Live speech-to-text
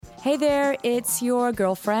Hey there, it's your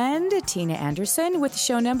girlfriend, Tina Anderson, with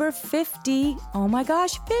show number 50. Oh my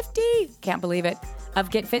gosh, 50! Can't believe it.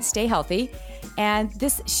 Of Get Fit, Stay Healthy. And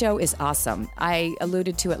this show is awesome. I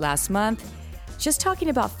alluded to it last month, just talking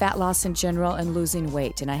about fat loss in general and losing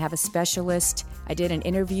weight. And I have a specialist. I did an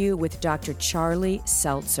interview with Dr. Charlie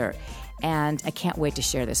Seltzer, and I can't wait to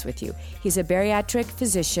share this with you. He's a bariatric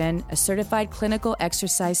physician, a certified clinical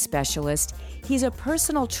exercise specialist. He's a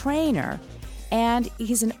personal trainer, and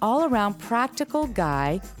he's an all-around practical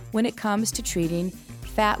guy when it comes to treating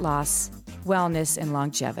fat loss, wellness, and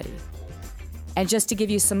longevity. And just to give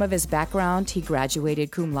you some of his background, he graduated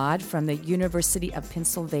cum laude from the University of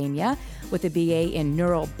Pennsylvania with a BA in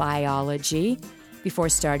neurobiology. Before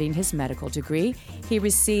starting his medical degree, he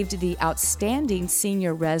received the Outstanding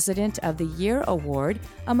Senior Resident of the Year Award,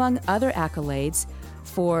 among other accolades,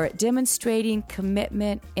 for demonstrating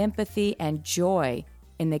commitment, empathy, and joy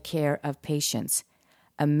in the care of patients.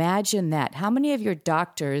 Imagine that. How many of your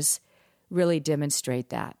doctors really demonstrate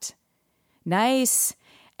that? Nice.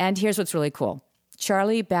 And here's what's really cool.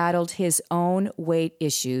 Charlie battled his own weight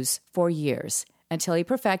issues for years until he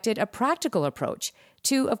perfected a practical approach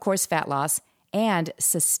to, of course, fat loss and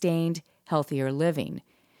sustained healthier living.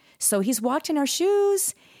 So he's walked in our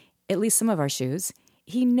shoes, at least some of our shoes.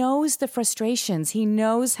 He knows the frustrations. He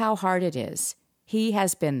knows how hard it is. He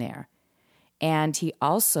has been there. And he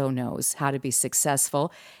also knows how to be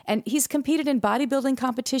successful. And he's competed in bodybuilding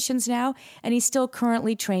competitions now, and he still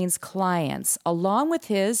currently trains clients along with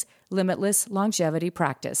his limitless longevity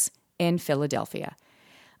practice in Philadelphia.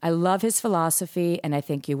 I love his philosophy, and I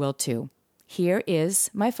think you will too. Here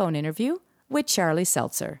is my phone interview with Charlie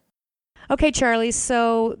Seltzer. Okay, Charlie,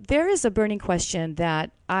 so there is a burning question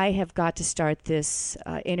that I have got to start this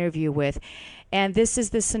interview with, and this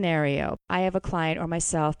is the scenario. I have a client or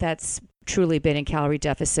myself that's truly been in calorie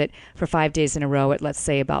deficit for 5 days in a row at, let's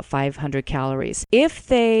say, about 500 calories. If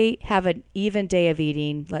they have an even day of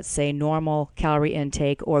eating, let's say normal calorie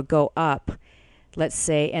intake, or go up, let's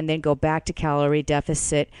say, and then go back to calorie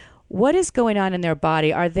deficit, what is going on in their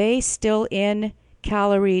body? Are they still in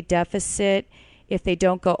calorie deficit if they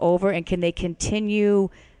don't go over, and can they continue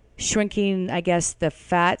shrinking, I guess, the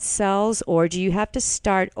fat cells, or do you have to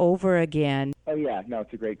start over again? Oh, yeah. No,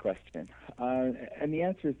 it's a great question. And the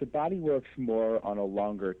answer is the body works more on a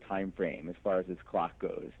longer time frame as far as its clock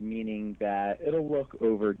goes, meaning that it'll look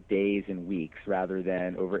over days and weeks rather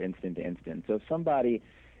than over instant to instant. So if somebody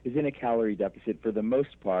is in a calorie deficit for the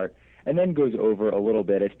most part and then goes over a little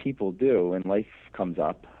bit, as people do when life comes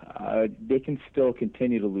up, they can still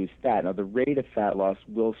continue to lose fat. Now, the rate of fat loss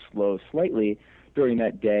will slow slightly during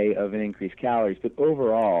that day of an increased calories, but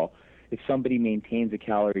overall, if somebody maintains a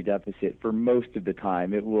calorie deficit for most of the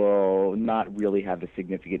time, it will not really have a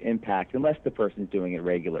significant impact unless the person's doing it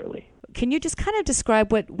regularly. Can you just kind of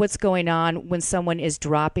describe what's going on when someone is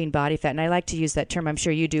dropping body fat? And I like to use that term. I'm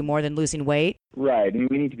sure you do, more than losing weight. Right. I mean,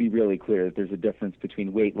 we need to be really clear that there's a difference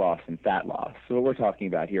between weight loss and fat loss. So what we're talking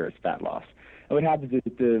about here is fat loss. And what happens is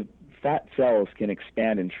the fat cells can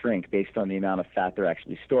expand and shrink based on the amount of fat they're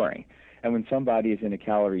actually storing. And when somebody is in a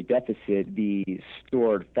calorie deficit, the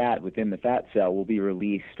stored fat within the fat cell will be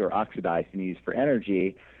released or oxidized and used for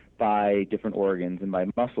energy by different organs and by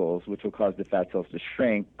muscles, which will cause the fat cells to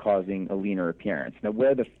shrink, causing a leaner appearance. Now,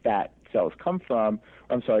 where the fat cells come from,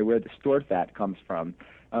 where the stored fat comes from,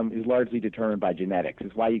 is largely determined by genetics.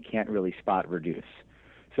 It's why you can't really spot reduce.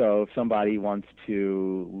 So if somebody wants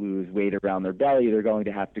to lose weight around their belly, they're going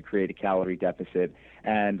to have to create a calorie deficit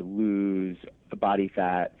and lose body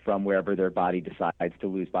fat from wherever their body decides to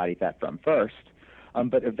lose body fat from first.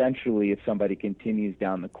 But eventually, if somebody continues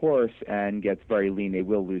down the course and gets very lean, they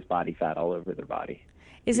will lose body fat all over their body.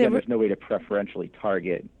 There's no way to preferentially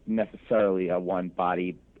target necessarily a one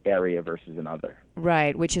body area versus another.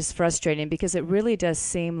 Right, which is frustrating because it really does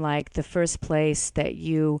seem like the first place that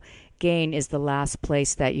you gain is the last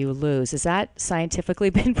place that you lose. Is that scientifically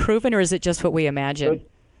been proven, or is it just what we imagine?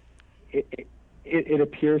 It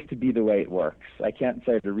appears to be the way it works. I can't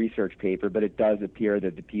cite a research paper, but it does appear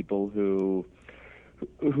that the people who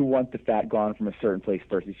want the fat gone from a certain place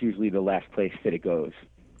first, it's usually the last place that it goes.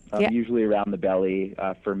 Usually around the belly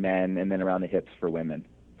for men, and then around the hips for women,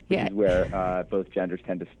 which is where both genders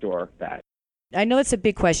tend to store fat. I know it's a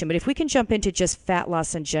big question, but if we can jump into just fat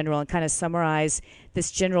loss in general and kind of summarize this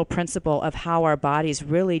general principle of how our bodies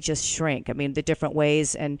really just shrink. I mean, the different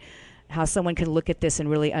ways and how someone can look at this and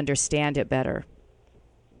really understand it better.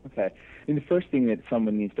 Okay. And the first thing that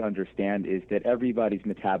someone needs to understand is that everybody's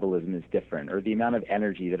metabolism is different, or the amount of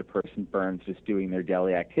energy that a person burns just doing their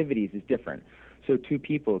daily activities is different. So two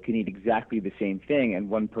people can eat exactly the same thing, and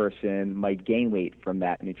one person might gain weight from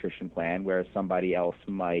that nutrition plan, whereas somebody else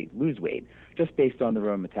might lose weight, just based on their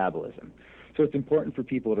own metabolism. So it's important for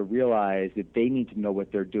people to realize that they need to know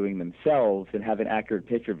what they're doing themselves and have an accurate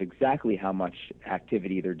picture of exactly how much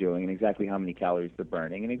activity they're doing and exactly how many calories they're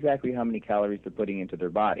burning and exactly how many calories they're putting into their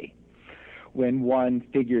body. When one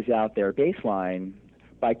figures out their baseline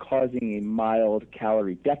by causing a mild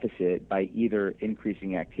calorie deficit by either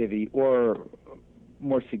increasing activity or,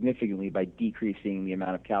 more significantly, by decreasing the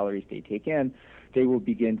amount of calories they take in, they will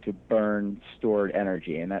begin to burn stored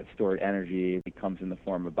energy, and that stored energy becomes in the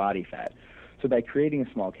form of body fat. So by creating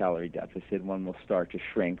a small calorie deficit, one will start to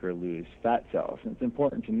shrink or lose fat cells. And it's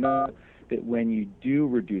important to know that when you do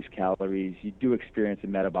reduce calories, you do experience a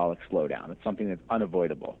metabolic slowdown. It's something that's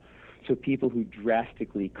unavoidable. So people who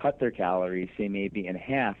drastically cut their calories, say maybe in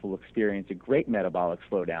half, will experience a great metabolic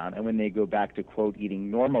slowdown. And when they go back to, quote, eating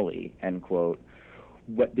normally, end quote,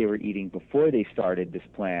 what they were eating before they started this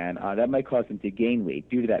plan, that might cause them to gain weight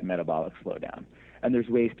due to that metabolic slowdown. And there's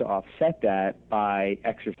ways to offset that by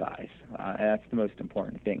exercise, and that's the most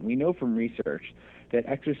important thing. We know from research that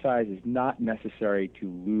exercise is not necessary to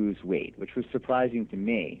lose weight, which was surprising to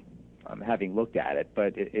me, having looked at it,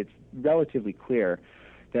 but it's relatively clear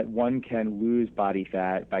that one can lose body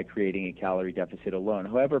fat by creating a calorie deficit alone.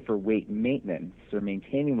 However, for weight maintenance or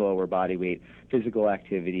maintaining lower body weight, physical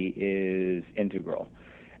activity is integral.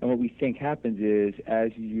 And what we think happens is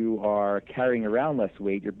as you are carrying around less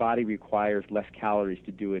weight, your body requires less calories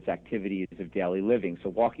to do its activities of daily living. So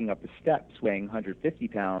walking up the steps weighing 150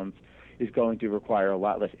 pounds is going to require a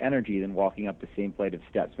lot less energy than walking up the same flight of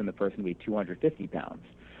steps when the person weighed 250 pounds.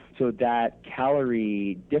 So that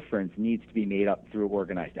calorie difference needs to be made up through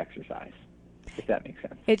organized exercise, if that makes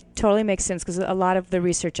sense. It totally makes sense, because a lot of the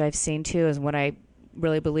research I've seen, too, is what I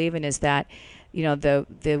really believe in is that, you know,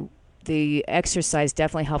 the exercise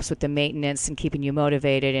definitely helps with the maintenance and keeping you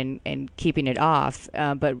motivated and keeping it off.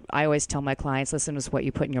 But I always tell my clients, listen, it's what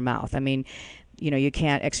you put in your mouth. I mean, you know, you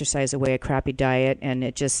can't exercise away a crappy diet, and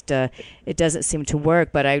it just it doesn't seem to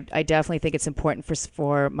work. But I definitely think it's important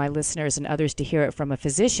for my listeners and others to hear it from a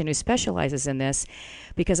physician who specializes in this,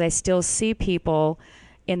 because I still see people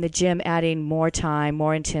in the gym adding more time,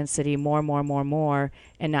 more intensity, more,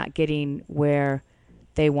 and not getting where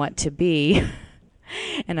they want to be.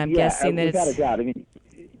 And I'm guessing that without a doubt. I mean,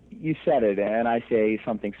 you said it, and I say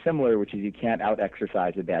something similar, which is you can't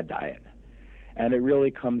out-exercise a bad diet. And it really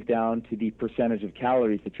comes down to the percentage of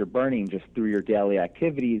calories that you're burning just through your daily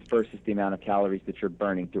activities versus the amount of calories that you're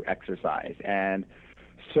burning through exercise. And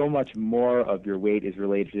so much more of your weight is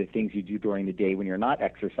related to the things you do during the day when you're not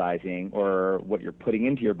exercising or what you're putting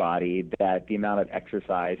into your body, that the amount of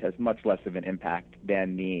exercise has much less of an impact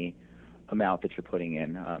than the amount that you're putting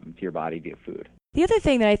in to your body via food. The other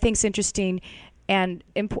thing that I think is interesting and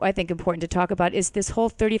I think important to talk about is this whole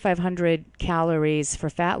 3,500 calories for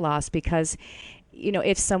fat loss, because, you know,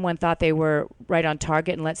 if someone thought they were right on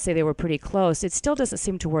target and let's say they were pretty close, it still doesn't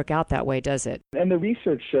seem to work out that way, does it? And the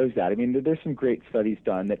research shows that. I mean, there's some great studies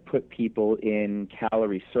done that put people in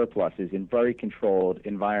calorie surpluses in very controlled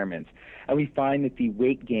environments. And we find that the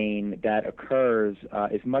weight gain that occurs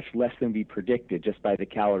is much less than we predicted just by the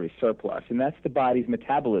calorie surplus. And that's the body's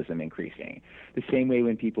metabolism increasing. The same way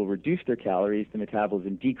when people reduce their calories, the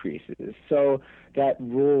metabolism decreases. So that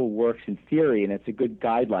rule works in theory, and it's a good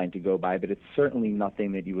guideline to go by, but it's certainly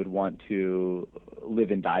nothing that you would want to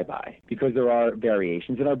live and die by, because there are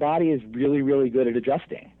variations, and our body is really, really good at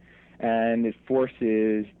adjusting. And it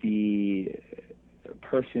forces the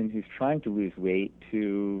person who's trying to lose weight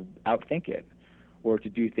to outthink it or to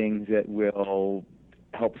do things that will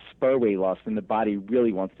help spur weight loss when the body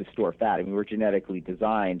really wants to store fat. I mean, we're genetically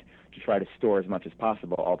designed to try to store as much as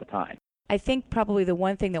possible all the time. I think probably the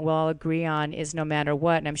one thing that we'll all agree on is no matter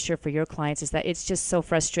what, and I'm sure for your clients, is that it's just so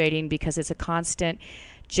frustrating because it's a constant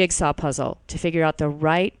jigsaw puzzle to figure out the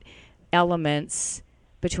right elements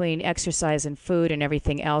between exercise and food and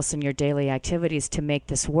everything else in your daily activities to make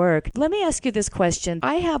this work. Let me ask you this question.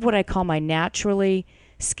 I have what I call my naturally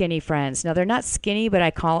skinny friends. Now, they're not skinny,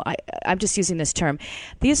 but I'm just using this term.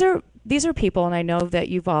 These are people, and I know that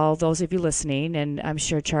you've all, those of you listening, and I'm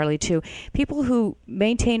sure Charlie too, people who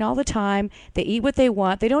maintain all the time. They eat what they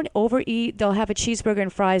want. They don't overeat. They'll have a cheeseburger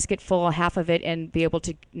and fries, get full, half of it, and be able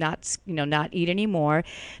to not eat anymore.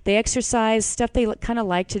 They exercise, stuff they kind of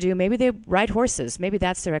like to do. Maybe they ride horses. Maybe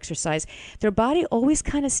that's their exercise. Their body always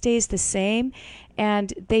kind of stays the same,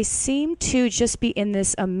 and they seem to just be in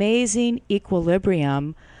this amazing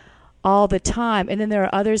equilibrium all the time. And then there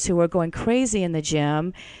are others who are going crazy in the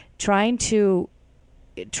gym, trying to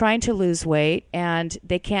lose weight, and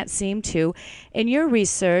they can't seem to. In your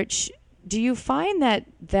research, do you find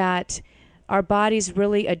that our bodies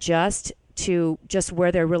really adjust to just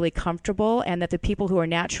where they're really comfortable, and that the people who are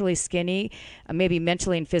naturally skinny, maybe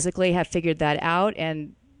mentally and physically, have figured that out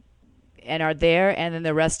and are there, and then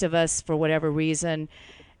the rest of us, for whatever reason,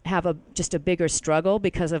 have just a bigger struggle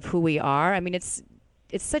because of who we are? I mean, it's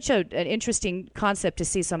such an interesting concept to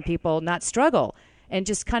see some people not struggle and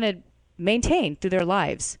just kind of maintain through their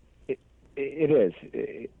lives. It is.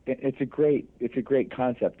 It's a great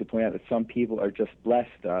concept to point out that some people are just blessed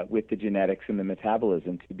with the genetics and the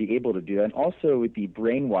metabolism to be able to do that, and also with the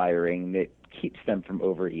brain wiring that keeps them from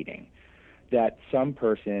overeating. That some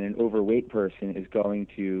person, an overweight person, is going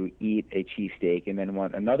to eat a cheesesteak and then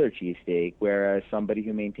want another cheesesteak, whereas somebody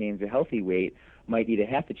who maintains a healthy weight might eat a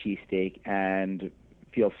half a cheesesteak and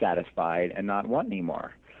feel satisfied and not want any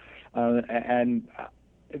more. And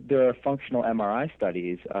there are functional MRI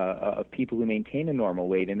studies of people who maintain a normal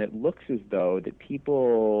weight, and it looks as though that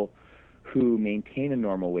people who maintain a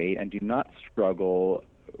normal weight and do not struggle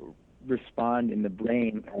respond in the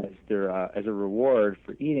brain as a reward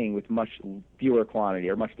for eating with much fewer quantity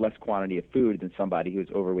or much less quantity of food than somebody who's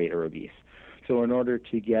overweight or obese. So in order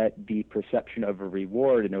to get the perception of a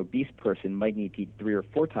reward, an obese person might need to eat 3 or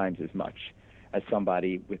 4 times as much as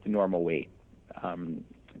somebody with normal weight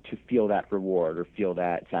to feel that reward or feel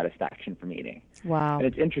that satisfaction from eating. Wow. And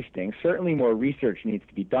it's interesting. Certainly more research needs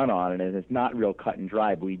to be done on it, and it's not real cut and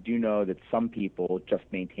dry, but we do know that some people just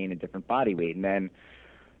maintain a different body weight. And then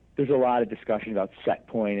there's a lot of discussion about set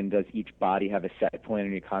point, and does each body have a set point,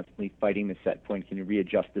 and you're constantly fighting the set point? Can you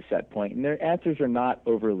readjust the set point? And their answers are not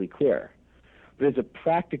overly clear. But as a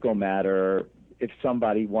practical matter, if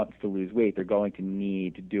somebody wants to lose weight, they're going to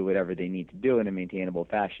need to do whatever they need to do in a maintainable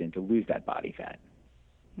fashion to lose that body fat.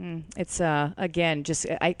 It's, again, just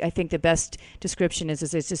I think the best description is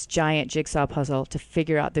it's this giant jigsaw puzzle to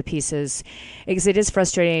figure out the pieces. Because it is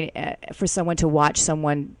frustrating for someone to watch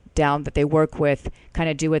someone down that they work with kind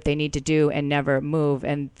of do what they need to do and never move,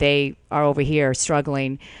 and they are over here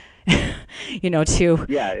struggling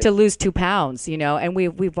to lose 2 pounds, and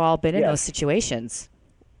we've all been in those situations.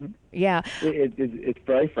 Yeah. It's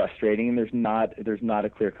very frustrating, and there's not a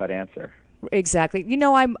clear-cut answer. Exactly.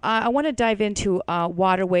 I want to dive into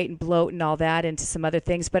water weight and bloat and all that, into some other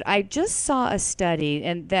things, but I just saw a study,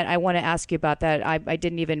 and that I want to ask you about that. I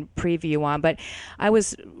didn't even preview on, but I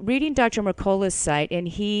was reading Dr. Mercola's site, and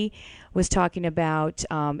he was talking about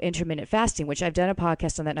intermittent fasting, which I've done a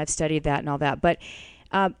podcast on that, and I've studied that and all that. But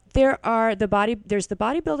there's the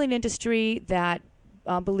bodybuilding industry that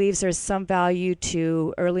believes there's some value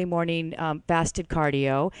to early morning fasted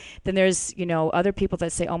cardio. Then there's, other people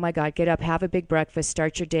that say, oh my God, get up, have a big breakfast,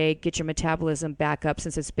 start your day, get your metabolism back up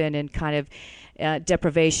since it's been in kind of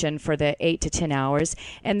deprivation for the 8 to 10 hours.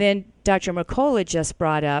 And then Dr. Mercola just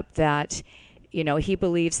brought up that, he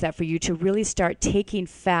believes that for you to really start taking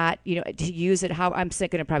fat, to use it, I'm going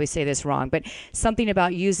to probably say this wrong, but something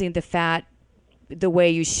about using the fat the way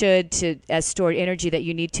you should as stored energy, that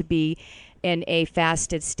you need to be in a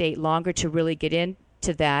fasted state longer to really get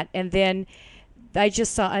into that. And then I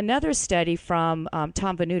just saw another study from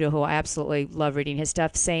Tom Venuto, who I absolutely love reading his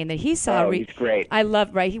stuff, saying that he saw. He's great. I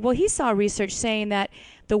love he saw research saying that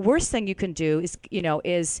the worst thing you can do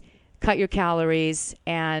is cut your calories.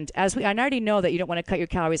 And I already know that you don't want to cut your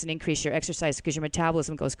calories and increase your exercise because your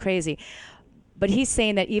metabolism goes crazy. But he's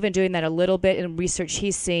saying that even doing that a little bit in research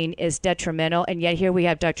he's seen is detrimental. And yet here we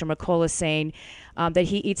have Dr. Mercola saying that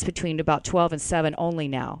he eats between about 12 and 7 only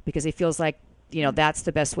now because he feels like, that's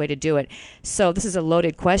the best way to do it. So this is a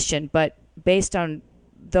loaded question, but based on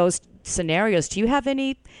those scenarios, do you have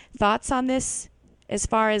any thoughts on this as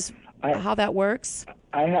far as how that works?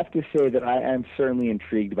 I have to say that I am certainly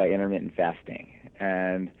intrigued by intermittent fasting.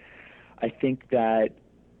 And I think that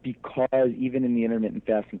because even in the intermittent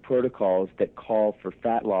fasting protocols that call for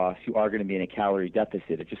fat loss, you are going to be in a calorie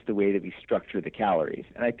deficit. It's just the way that we structure the calories.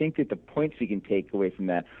 And I think that the points we can take away from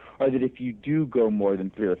that are that if you do go more than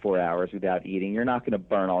 3 or 4 hours without eating, you're not going to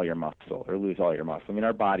burn all your muscle or lose all your muscle. I mean,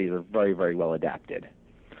 our bodies are very, very well adapted.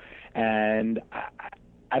 And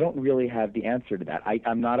I don't really have the answer to that.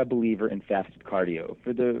 I'm not a believer in fasted cardio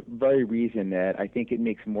for the very reason that I think it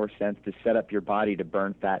makes more sense to set up your body to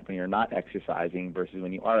burn fat when you're not exercising versus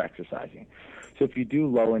when you are exercising. So if you do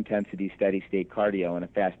low-intensity, steady-state cardio in a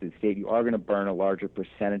fasted state, you are going to burn a larger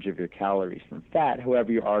percentage of your calories from fat.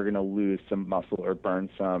 However, you are going to lose some muscle or burn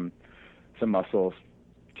some muscles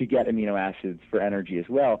to get amino acids for energy as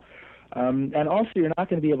well. And also, you're not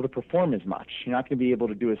going to be able to perform as much. You're not going to be able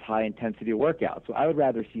to do as high intensity a workout. So I would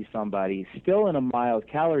rather see somebody still in a mild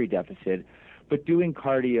calorie deficit, but doing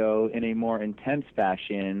cardio in a more intense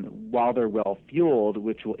fashion while they're well fueled,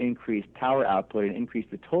 which will increase power output and increase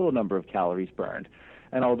the total number of calories burned.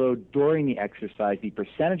 And although during the exercise the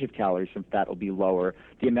percentage of calories from fat will be lower,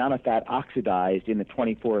 the amount of fat oxidized in the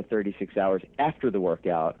 24 or 36 hours after the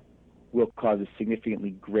workout will cause a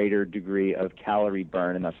significantly greater degree of calorie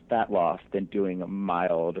burn and thus fat loss than doing a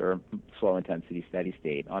mild or slow intensity steady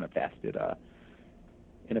state on a fasted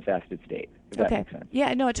in a fasted state. If that makes sense.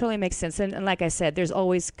 Yeah, no, it totally makes sense. And like I said, there's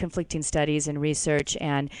always conflicting studies and research,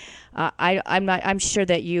 and I'm sure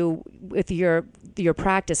that you, with your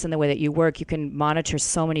practice and the way that you work, you can monitor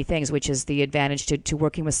so many things, which is the advantage to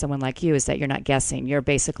working with someone like you, is that you're not guessing. You're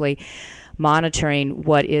basically monitoring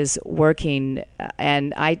what is working.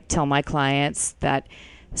 And I tell my clients that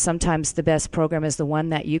sometimes the best program is the one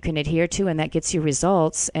that you can adhere to and that gets you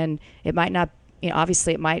results. And it might not,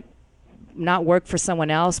 obviously it might not work for someone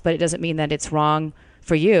else, but it doesn't mean that it's wrong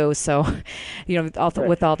for you. So,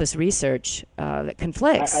 with all this research that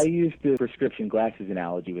conflicts. I use the prescription glasses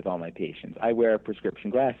analogy with all my patients. I wear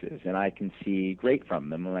prescription glasses, and I can see great from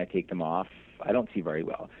them. When I take them off, I don't see very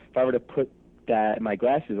well. If I were to put my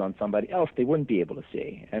glasses on somebody else, they wouldn't be able to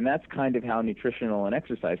see. And that's kind of how nutritional and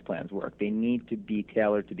exercise plans work. They need to be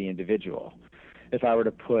tailored to the individual. If I were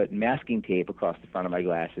to put masking tape across the front of my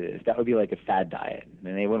glasses, that would be like a fad diet,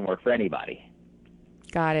 and they wouldn't work for anybody.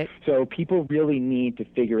 Got it. So people really need to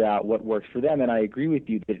figure out what works for them, and I agree with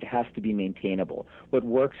you that it has to be maintainable. What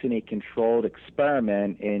works in a controlled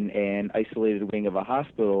experiment in an isolated wing of a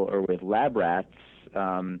hospital or with lab rats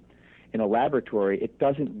in a laboratory, it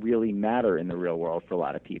doesn't really matter in the real world for a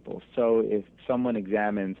lot of people. So if someone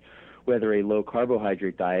examines whether a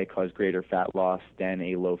low-carbohydrate diet caused greater fat loss than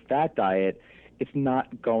a low-fat diet, it's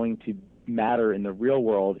not going to matter in the real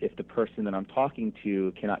world if the person that I'm talking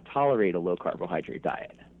to cannot tolerate a low-carbohydrate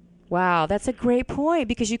diet. Wow, that's a great point,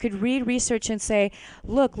 because you could read research and say,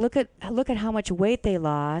 look at how much weight they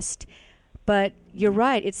lost. But you're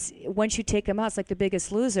right. It's once you take them out, it's like The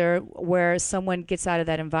Biggest Loser, where someone gets out of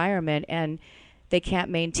that environment and they can't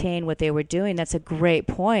maintain what they were doing. That's a great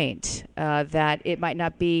point, that it might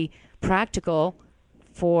not be practical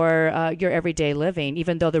for your everyday living,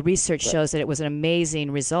 even though the research shows that it was an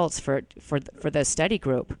amazing results for the study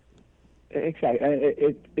group. Exactly.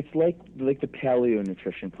 It's like the paleo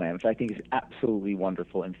nutrition plan, which I think is absolutely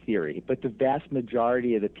wonderful in theory. But the vast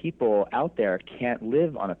majority of the people out there can't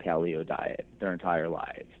live on a paleo diet their entire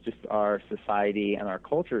lives. Just our society and our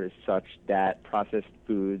culture is such that processed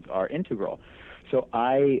foods are integral. So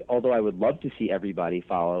although I would love to see everybody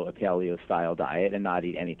follow a paleo-style diet and not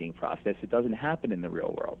eat anything processed, it doesn't happen in the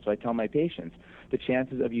real world. So I tell my patients, the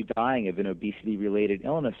chances of you dying of an obesity-related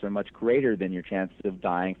illness are much greater than your chances of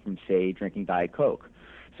dying from, say, drinking Diet Coke.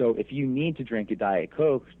 So if you need to drink a Diet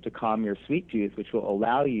Coke to calm your sweet tooth, which will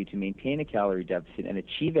allow you to maintain a calorie deficit and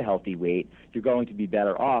achieve a healthy weight, you're going to be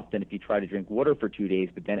better off than if you try to drink water for 2 days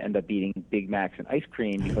but then end up eating Big Macs and ice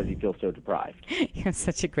cream because you feel so deprived. That's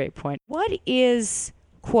such a great point. What is,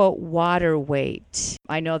 quote, water weight?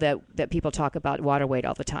 I know that people talk about water weight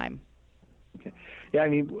all the time. Okay. Yeah, I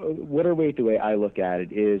mean, water weight, the way I look at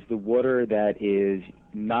it, is the water that is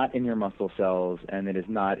not in your muscle cells and that is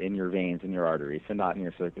not in your veins and your arteries, so not in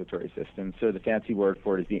your circulatory system. So the fancy word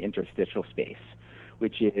for it is the interstitial space,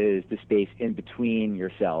 which is the space in between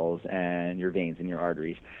your cells and your veins and your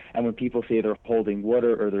arteries. And when people say they're holding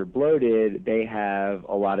water or they're bloated, they have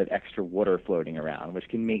a lot of extra water floating around, which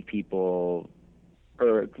can make people,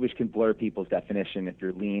 or which can blur people's definition if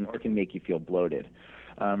you're lean, or can make you feel bloated.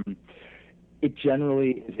 It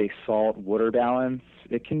generally is a salt-water balance.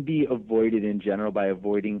 It can be avoided in general by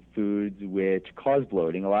avoiding foods which cause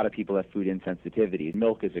bloating. A lot of people have food insensitivities.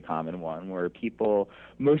 Milk is a common one where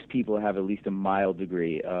most people have at least a mild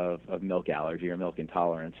degree of milk allergy or milk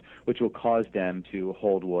intolerance, which will cause them to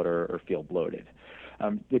hold water or feel bloated.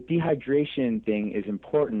 The dehydration thing is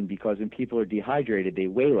important because when people are dehydrated, they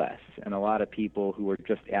weigh less. And a lot of people who are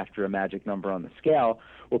just after a magic number on the scale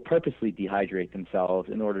will purposely dehydrate themselves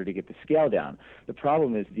in order to get the scale down. The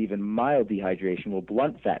problem is that even mild dehydration will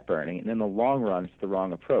blunt fat burning, and in the long run, it's the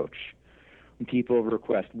wrong approach. When people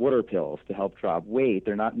request water pills to help drop weight,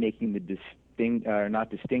 they're not making not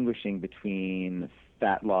distinguishing between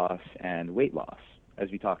fat loss and weight loss, as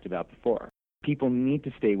we talked about before. People need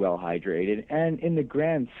to stay well hydrated, and in the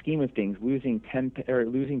grand scheme of things, losing 2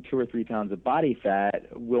 or 3 pounds of body fat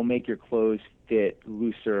will make your clothes fit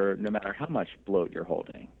looser no matter how much bloat you're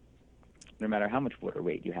holding, no matter how much water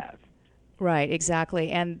weight you have. Right,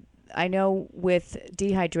 exactly. And I know with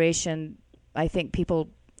dehydration, I think people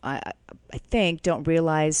don't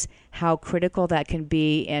realize how critical that can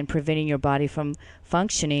be in preventing your body from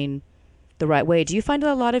functioning the right way. Do you find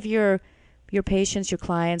that a lot of your your patients, your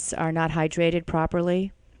clients, are not hydrated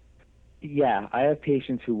properly? Yeah, I have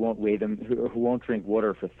patients who won't who won't drink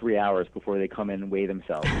water for 3 hours before they come in and weigh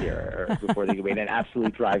themselves here, or before they get weighed. And it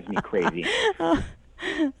absolutely drives me crazy. I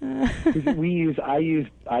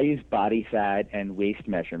use body fat and waist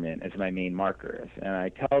measurement as my main markers, and I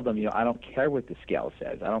tell them, I don't care what the scale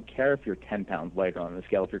says. I don't care if you're 10 pounds lighter on the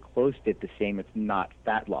scale. If you're close to it the same, it's not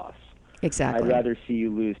fat loss. Exactly. I'd rather see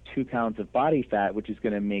you lose 2 pounds of body fat, which is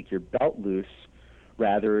going to make your belt loose,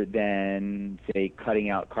 rather than, say, cutting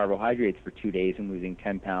out carbohydrates for 2 days and losing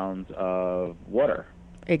 10 pounds of water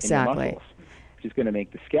in your muscles, which is going to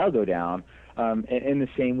make the scale go down. In the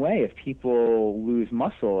same way, if people lose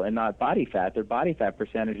muscle and not body fat, their body fat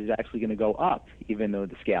percentage is actually going to go up, even though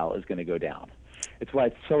the scale is going to go down. It's why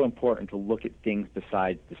it's so important to look at things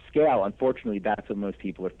besides the scale. Unfortunately, that's what most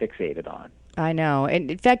people are fixated on. I know. And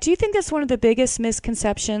in fact, do you think that's one of the biggest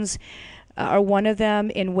misconceptions, or one of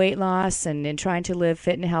them, in weight loss and in trying to live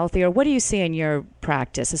fit and healthy? Or what do you see in your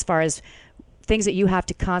practice as far as things that you have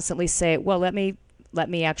to constantly say, well, let me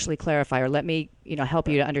actually clarify, or let me help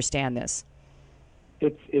you to understand this?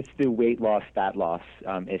 It's the weight loss, fat loss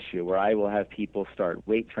issue, where I will have people start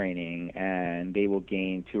weight training and they will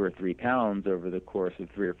gain 2 or 3 pounds over the course of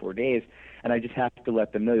 3 or 4 days, and I just have to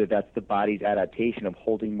let them know that that's the body's adaptation of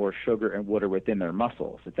holding more sugar and water within their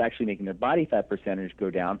muscles. It's actually making their body fat percentage go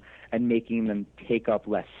down and making them take up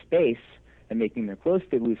less space and making their clothes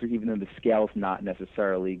fit looser, even though the scale's not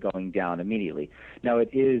necessarily going down immediately. Now, it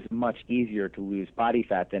is much easier to lose body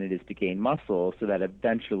fat than it is to gain muscle, so that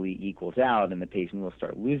eventually equals out and the patient will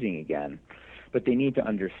start losing again. But they need to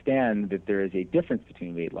understand that there is a difference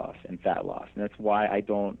between weight loss and fat loss, and that's why I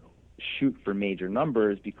don't shoot for major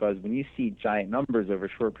numbers, because when you see giant numbers over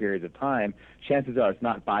short periods of time, chances are it's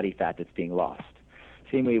not body fat that's being lost.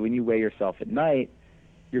 Same way, when you weigh yourself at night,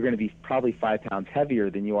 you're going to be probably 5 pounds heavier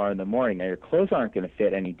than you are in the morning. Now, your clothes aren't going to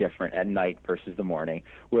fit any different at night versus the morning,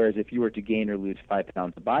 whereas if you were to gain or lose 5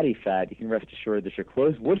 pounds of body fat, you can rest assured that your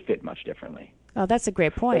clothes would fit much differently. Oh, that's a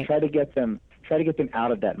great point. So try to get them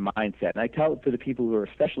out of that mindset. And I tell it to the people who are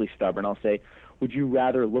especially stubborn, I'll say, would you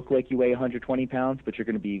rather look like you weigh 120 pounds, but you're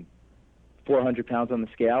going to be 400 pounds on the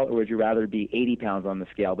scale, or would you rather be 80 pounds on the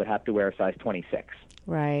scale but have to wear a size 26?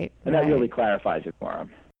 Right. And that really clarifies it for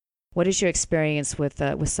them. What is your experience with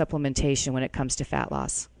supplementation when it comes to fat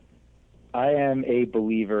loss? I am a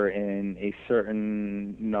believer in a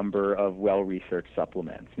certain number of well-researched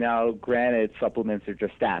supplements. Now, granted, supplements are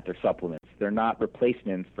just that. They're supplements. They're not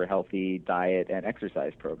replacements for healthy diet and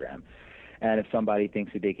exercise program. And if somebody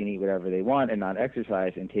thinks that they can eat whatever they want and not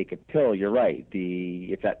exercise and take a pill, you're right.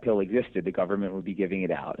 If that pill existed, the government would be giving it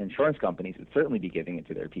out. Insurance companies would certainly be giving it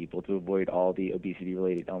to their people to avoid all the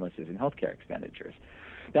obesity-related illnesses and healthcare expenditures.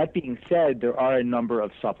 That being said, there are a number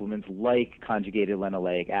of supplements like conjugated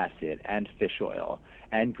linoleic acid and fish oil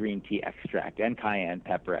and green tea extract and cayenne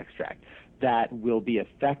pepper extract that will be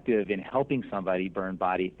effective in helping somebody burn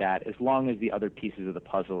body fat as long as the other pieces of the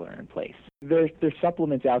puzzle are in place. There's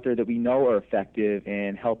supplements out there that we know are effective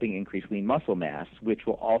in helping increase lean muscle mass, which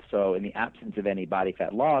will also, in the absence of any body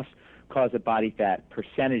fat loss, cause a body fat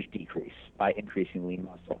percentage decrease by increasing lean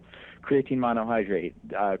muscle. Creatine monohydrate,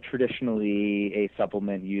 traditionally a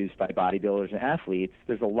supplement used by bodybuilders and athletes.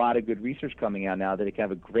 There's a lot of good research coming out now that it can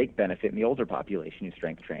have a great benefit in the older population who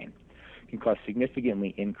strength train. It can cause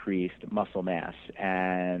significantly increased muscle mass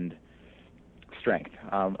and strength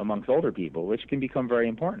amongst older people, which can become very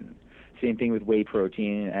important. Same thing with whey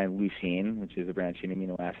protein and leucine, which is a branched-chain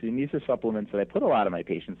amino acid. And these are supplements that I put a lot of my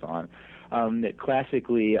patients on that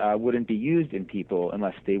classically wouldn't be used in people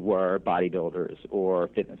unless they were bodybuilders or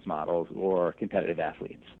fitness models or competitive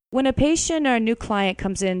athletes. When a patient or a new client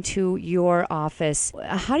comes into your office,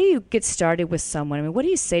 how do you get started with someone? I mean, what do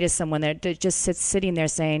you say to someone that just sitting there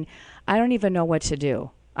saying, I don't even know what to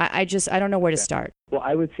do. I don't know where to start. Well,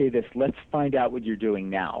 I would say this. Let's find out what you're doing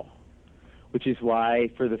now, which is why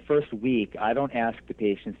for the first week, I don't ask the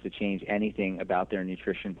patients to change anything about their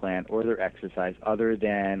nutrition plan or their exercise other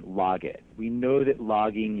than log it. We know that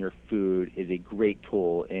logging your food is a great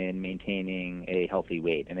tool in maintaining a healthy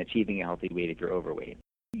weight and achieving a healthy weight if you're overweight.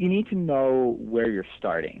 You need to know where you're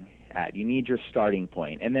starting at. You need your starting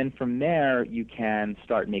point. And then from there, you can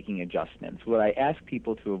start making adjustments. What I ask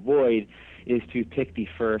people to avoid is to pick the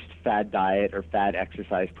first fad diet or fad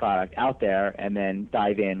exercise product out there and then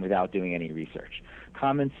dive in without doing any research.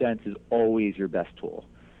 Common sense is always your best tool.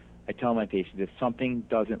 I tell my patients if something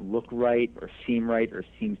doesn't look right or seem right or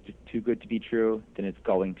seems too good to be true, then it's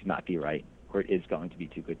going to not be right, or it is going to be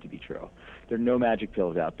too good to be true. There are no magic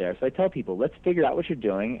pills out there. So I tell people, let's figure out what you're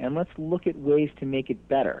doing and let's look at ways to make it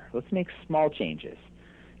better. Let's make small changes.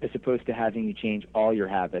 as opposed to having you change all your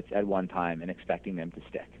habits at one time and expecting them to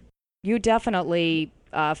stick. You definitely,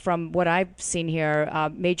 from what I've seen here,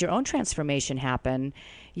 made your own transformation happen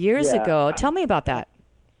years ago. Tell me about that.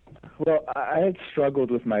 Well, I had struggled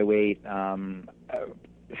with my weight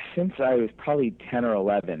since I was probably 10 or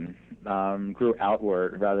 11, grew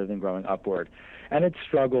outward rather than growing upward, and had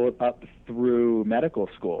struggled up through medical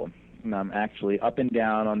school. Actually up and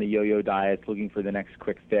down on the yo-yo diets, looking for the next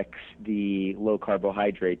quick fix, the low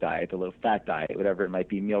carbohydrate diet, the low fat diet, whatever it might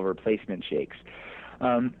be, meal replacement shakes.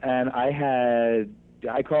 And I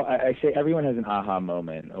say everyone has an aha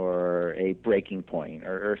moment or a breaking point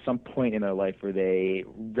or some point in their life where they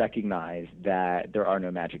recognize that there are no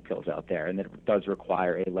magic pills out there and that it does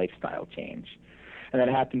require a lifestyle change. And that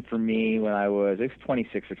happened for me when I was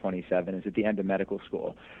 26 or 27. It was at the end of medical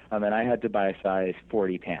school. And I had to buy a size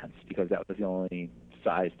 40 pants because that was the only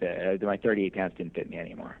size that my 38 pants didn't fit me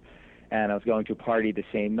anymore. And I was going to a party the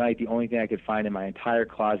same night. The only thing I could find in my entire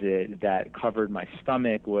closet that covered my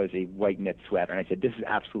stomach was a white knit sweater. And I said, this is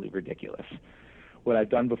absolutely ridiculous. What I've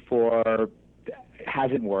done before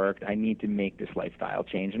hasn't worked. I need to make this lifestyle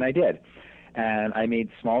change. And I did. And I made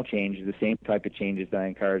small changes, the same type of changes that I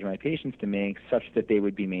encourage my patients to make, such that they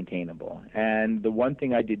would be maintainable. And the one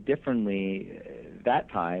thing I did differently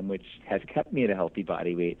that time, which has kept me at a healthy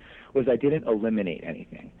body weight, was I didn't eliminate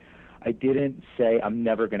anything. I didn't say, I'm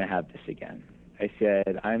never going to have this again. I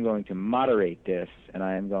said, I'm going to moderate this, and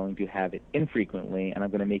I am going to have it infrequently, and I'm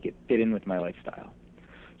going to make it fit in with my lifestyle.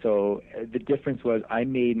 So the difference was I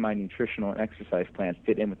made my nutritional and exercise plan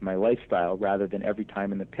fit in with my lifestyle rather than every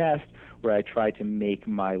time in the past where I tried to make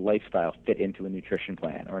my lifestyle fit into a nutrition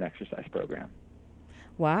plan or an exercise program.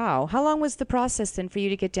 Wow. How long was the process then for you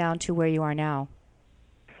to get down to where you are now?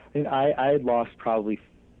 I had lost probably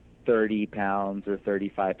 30 pounds or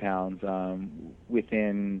 35 pounds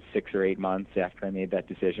within 6 or 8 months after I made that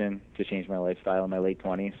decision to change my lifestyle in my late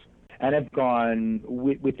 20s. And I've gone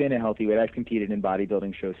within a healthy weight. I've competed in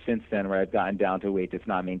bodybuilding shows since then where I've gotten down to a weight that's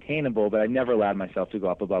not maintainable, but I've never allowed myself to go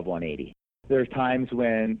up above 180. There are times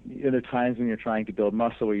when you're trying to build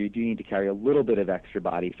muscle where you do need to carry a little bit of extra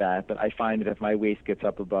body fat, but I find that if my waist gets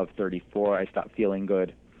up above 34, I stop feeling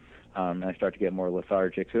good, and I start to get more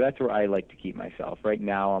lethargic. So that's where I like to keep myself. Right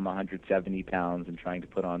now I'm 170 pounds and trying to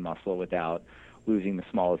put on muscle without losing the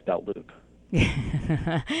smallest belt loop.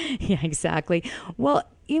 Yeah, exactly. Well,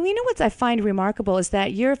 you know what I find remarkable is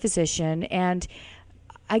that you're a physician, and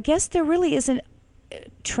I guess there really isn't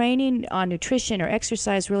training on nutrition or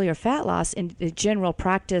exercise really or fat loss in the general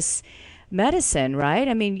practice medicine, right?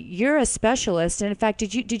 I mean, you're a specialist, and in fact,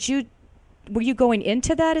 were you going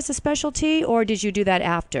into that as a specialty, or did you do that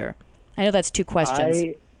after? I know that's two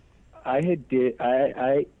questions.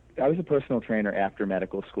 I was a personal trainer after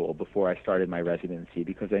medical school before I started my residency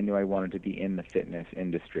because I knew I wanted to be in the fitness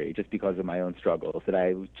industry just because of my own struggles that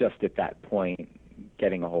I was just at that point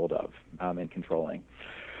getting a hold of and controlling.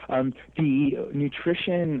 The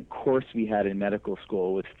nutrition course we had in medical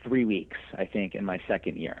school was 3 weeks, I think, in my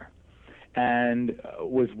second year, and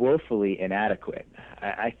was woefully inadequate.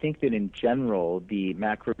 I think that in general, the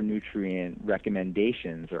macronutrient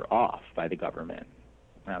recommendations are off by the government.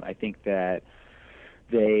 I think that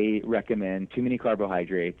they recommend too many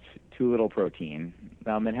carbohydrates, too little protein,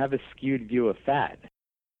 and have a skewed view of fat.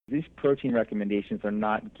 These protein recommendations are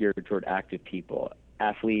not geared toward active people.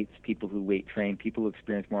 Athletes, people who weight train, people who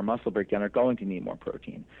experience more muscle breakdown are going to need more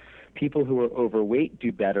protein. People who are overweight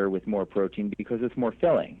do better with more protein because it's more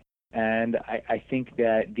filling. And I think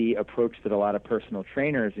that the approach that a lot of personal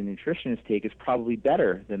trainers and nutritionists take is probably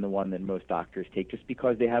better than the one that most doctors take just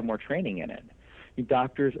because they have more training in it.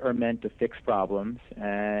 Doctors are meant to fix problems,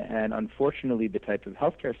 and unfortunately the type of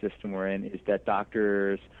healthcare system we're in is that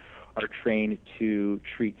doctors are trained to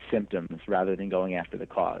treat symptoms rather than going after the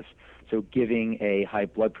cause. So giving a high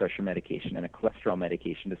blood pressure medication and a cholesterol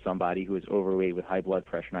medication to somebody who is overweight with high blood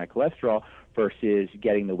pressure and high cholesterol versus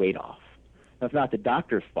getting the weight off. Now, it's not the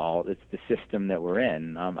doctor's fault, it's the system that we're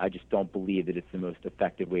in. I just don't believe that it's the most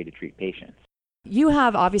effective way to treat patients. You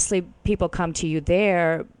have, obviously, people come to you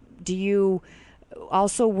there. Do you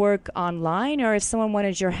also work online, or if someone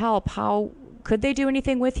wanted your help, how could they do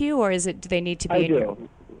anything with you, or do they need to be in your...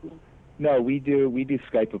 No, we do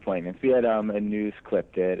Skype appointments. We had a news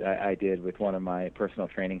clip that I did with one of my personal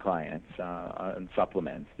training clients on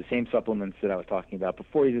supplements, the same supplements that I was talking about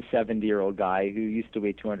before. He's a 70-year-old guy who used to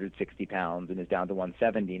weigh 260 pounds and is down to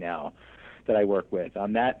 170 now that I work with.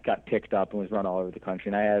 That got picked up and was run all over the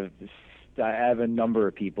country, and I have a number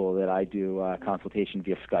of people that I do consultation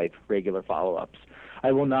via Skype, regular follow-ups.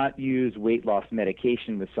 I will not use weight loss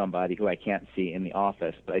medication with somebody who I can't see in the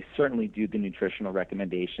office, but I certainly do the nutritional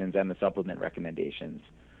recommendations and the supplement recommendations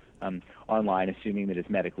online, assuming that it's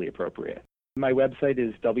medically appropriate. My website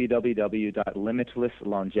is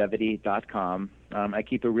www.limitlesslongevity.com. I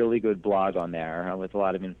keep a really good blog on there with a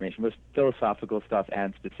lot of information, both philosophical stuff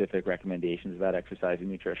and specific recommendations about exercise and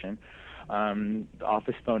nutrition. The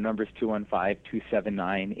office phone number is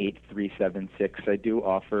 215-279-8376. I do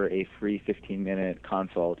offer a free 15-minute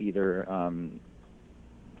consult, either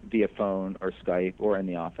via phone or Skype or in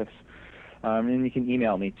the office. And you can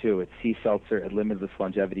email me, too, at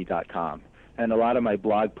cseltzer@limitlesslongevity.com. And a lot of my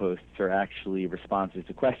blog posts are actually responses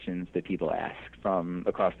to questions that people ask from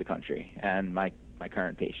across the country and my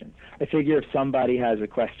current patients. I figure if somebody has a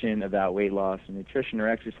question about weight loss and nutrition or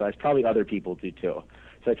exercise, probably other people do too.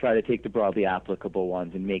 So I try to take the broadly applicable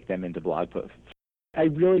ones and make them into blog posts. I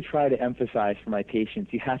really try to emphasize for my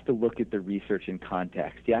patients, you have to look at the research in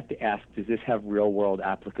context. You have to ask, does this have real-world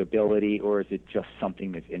applicability, or is it just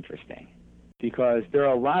something that's interesting? Because there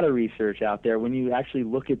are a lot of research out there. When you actually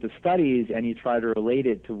look at the studies and you try to relate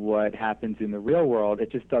it to what happens in the real world,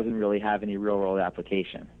 it just doesn't really have any real-world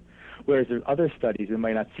application. Whereas there's other studies that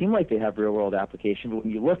might not seem like they have real-world application, but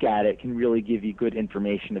when you look at it, it can really give you good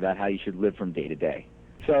information about how you should live from day to day.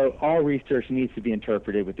 So all research needs to be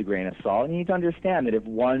interpreted with a grain of salt. And you need to understand that if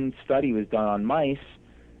one study was done on mice,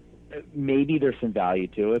 maybe there's some value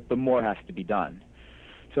to it, but more has to be done.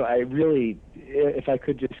 So I really, if I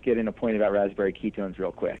could just get in a point about raspberry ketones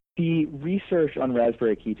real quick. The research on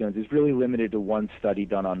raspberry ketones is really limited to one study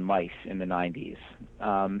done on mice in the 90s,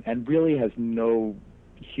 and really has no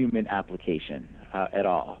human application at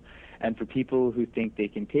all. And for people who think they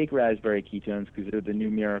can take raspberry ketones because they're the new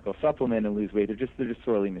miracle supplement and lose weight, they're just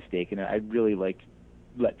sorely mistaken. And I'd really like to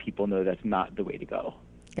let people know that's not the way to go.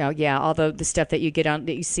 Oh yeah, although the stuff that you get on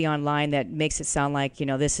that you see online that makes it sound like,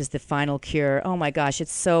 this is the final cure. Oh my gosh,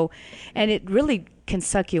 it's so, and it really can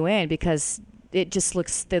suck you in because it just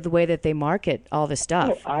looks the way that they market all this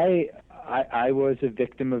stuff. Oh, I was a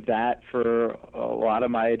victim of that for a lot of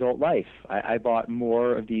my adult life. I bought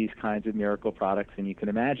more of these kinds of miracle products than you can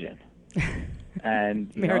imagine.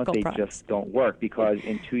 And they just don't work because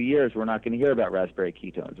in 2 years we're not going to hear about raspberry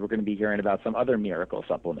ketones. We're going to be hearing about some other miracle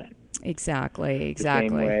supplement. Exactly. The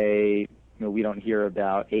same way we don't hear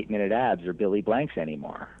about 8-minute abs or Billy Blanks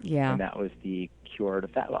anymore. Yeah. And that was the cure to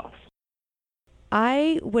fat loss.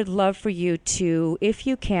 I would love for you to, if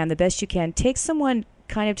you can, the best you can, take someone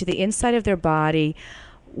kind of to the inside of their body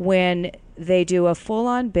when they do a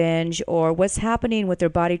full-on binge, or what's happening with their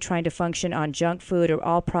body trying to function on junk food or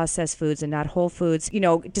all processed foods and not whole foods.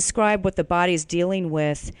 Describe what the body is dealing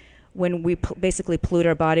with when we basically pollute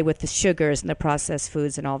our body with the sugars and the processed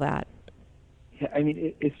foods and all that. Yeah, I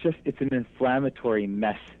mean, it's an inflammatory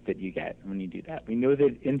mess that you get when you do that. We know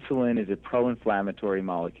that insulin is a pro-inflammatory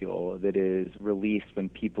molecule that is released when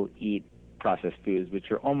people eat processed foods, which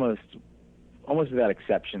are almost without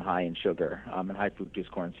exception high in sugar and high fructose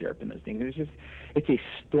corn syrup and those things. It's a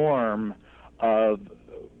storm of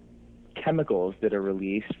chemicals that are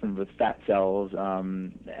released from the fat cells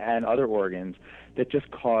and other organs that just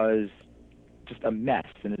cause just a mess.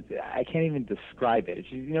 And I can't even describe it.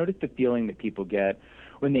 You notice the feeling that people get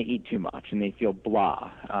when they eat too much and they feel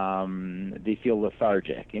blah. They feel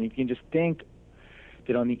lethargic. And you can just think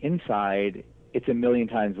that on the inside, it's a million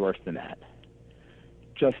times worse than that.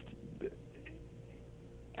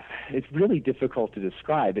 It's really difficult to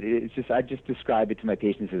describe it. I just describe it to my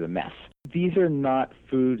patients as a mess. These are not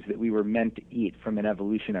foods that we were meant to eat from an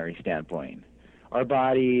evolutionary standpoint. Our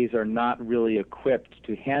bodies are not really equipped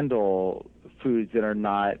to handle foods that are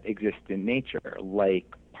not exist in nature, like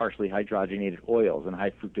partially hydrogenated oils and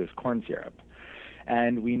high fructose corn syrup.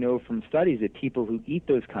 And we know from studies that people who eat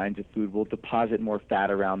those kinds of food will deposit more fat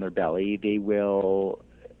around their belly. They will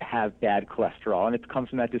have bad cholesterol, and it comes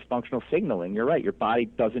from that dysfunctional signaling. You're right, your body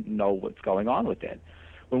doesn't know what's going on with it.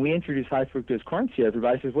 When we introduce high fructose corn syrup,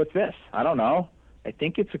 everybody says, what's this? I don't know. I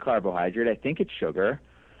think it's a carbohydrate. I think it's sugar.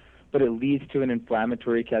 But it leads to an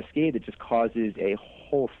inflammatory cascade that just causes a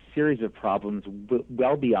whole series of problems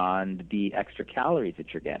well beyond the extra calories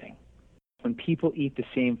that you're getting. When people eat the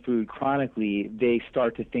same food chronically, they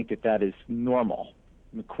start to think that that is normal.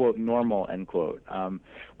 Quote, normal, end quote.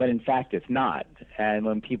 But in fact, it's not. And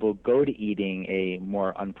when people go to eating a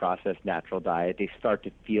more unprocessed natural diet, they start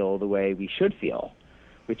to feel the way we should feel,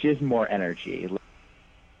 which is more energy,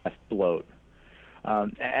 less bloat.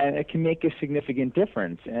 And it can make a significant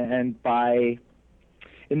difference. And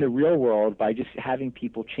in the real world, by just having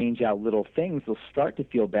people change out little things, they'll start to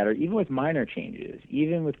feel better, even with minor changes,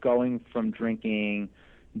 even with going from drinking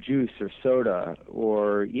juice or soda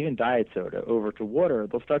or even diet soda over to water,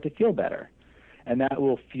 they'll start to feel better. And that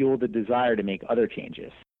will fuel the desire to make other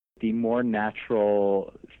changes. The more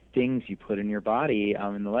natural things you put in your body,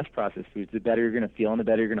 and the less processed foods, the better you're going to feel and the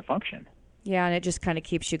better you're going to function. Yeah, and it just kind of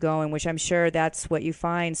keeps you going, which I'm sure that's what you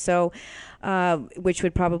find. So, which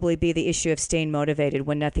would probably be the issue of staying motivated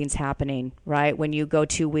when nothing's happening, right? When you go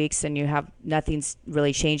 2 weeks and you have nothing's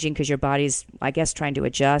really changing because your body's, I guess, trying to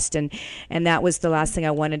adjust. And that was the last thing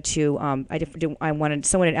I wanted to.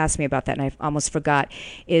 Someone had asked me about that, and I almost forgot.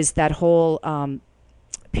 Is that whole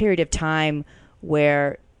period of time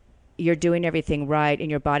where you're doing everything right and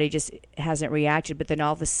your body just hasn't reacted, but then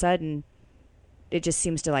all of a sudden it just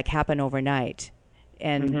seems to like happen overnight,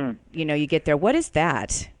 and you get there. What is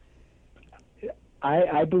that?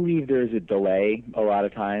 I believe there's a delay a lot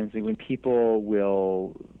of times. When people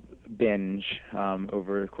will binge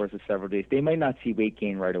over the course of several days, they might not see weight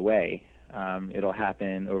gain right away. It'll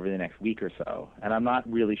happen over the next week or so, and I'm not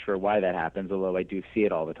really sure why that happens, although I do see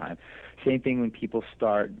it all the time. Same thing when people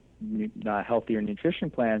start healthier nutrition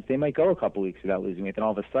plans. They might go a couple weeks without losing weight, then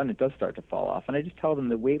all of a sudden it does start to fall off. And I just tell them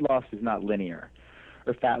that weight loss is not linear,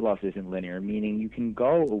 or fat loss isn't linear, meaning you can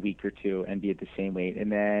go a week or two and be at the same weight,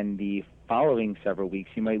 and then the following several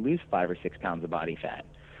weeks you might lose 5 or 6 pounds of body fat.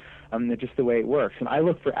 That's just the way it works. And I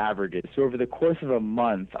look for averages. So over the course of a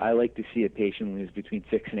month, I like to see a patient lose between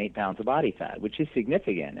 6 and 8 pounds of body fat, which is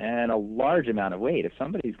significant and a large amount of weight. If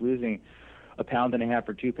somebody's losing 1.5 pounds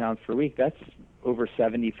or 2 pounds per week, that's over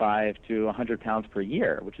 75 to 100 pounds per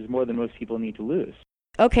year, which is more than most people need to lose.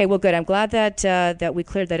 Okay, well, good. I'm glad that we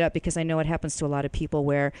cleared that up, because I know it happens to a lot of people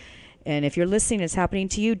where, and if you're listening, it's happening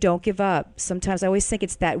to you, don't give up. Sometimes I always think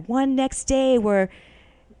it's that one next day where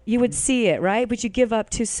you would see it, right? But you give up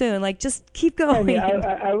too soon. Like, just keep going.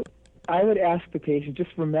 I would ask the patient, just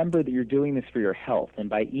remember that you're doing this for your health, and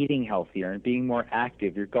by eating healthier and being more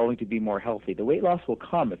active, you're going to be more healthy. The weight loss will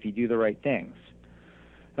come if you do the right things.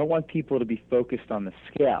 I don't want people to be focused on the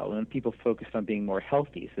scale. I want people focused on being more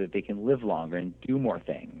healthy so that they can live longer and do more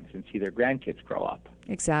things and see their grandkids grow up.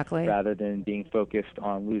 Exactly. Rather than being focused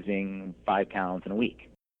on losing 5 pounds in a week.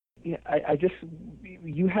 Yeah,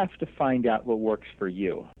 you have to find out what works for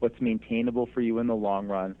you, what's maintainable for you in the long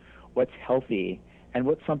run, what's healthy, and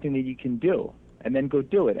what's something that you can do, and then go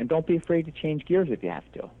do it. And don't be afraid to change gears if you have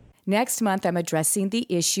to. Next month, I'm addressing the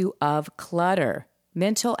issue of clutter,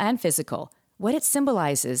 mental and physical, what it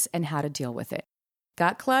symbolizes, and how to deal with it.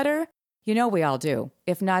 Got clutter? You know we all do.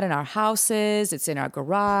 If not in our houses, it's in our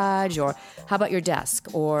garage, or how about your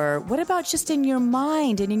desk? Or what about just in your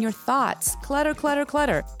mind and in your thoughts? Clutter, clutter,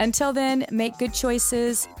 clutter. Until then, make good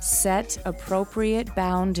choices, set appropriate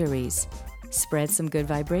boundaries, spread some good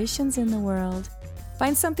vibrations in the world,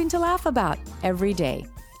 find something to laugh about every day.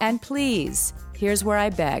 And please, here's where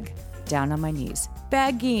I beg, down on my knees,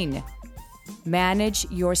 begging. Manage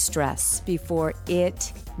your stress before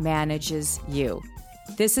it manages you.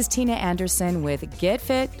 This is Tina Anderson with Get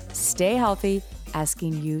Fit, Stay Healthy,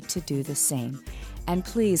 asking you to do the same. And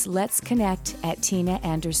please, let's connect at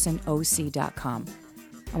tinaandersonoc.com.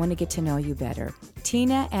 I want to get to know you better.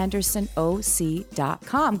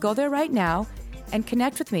 tinaandersonoc.com. Go there right now and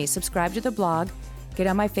connect with me. Subscribe to the blog. Get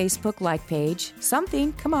on my Facebook like page.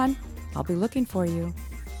 Something. Come on. I'll be looking for you.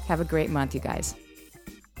 Have a great month, you guys.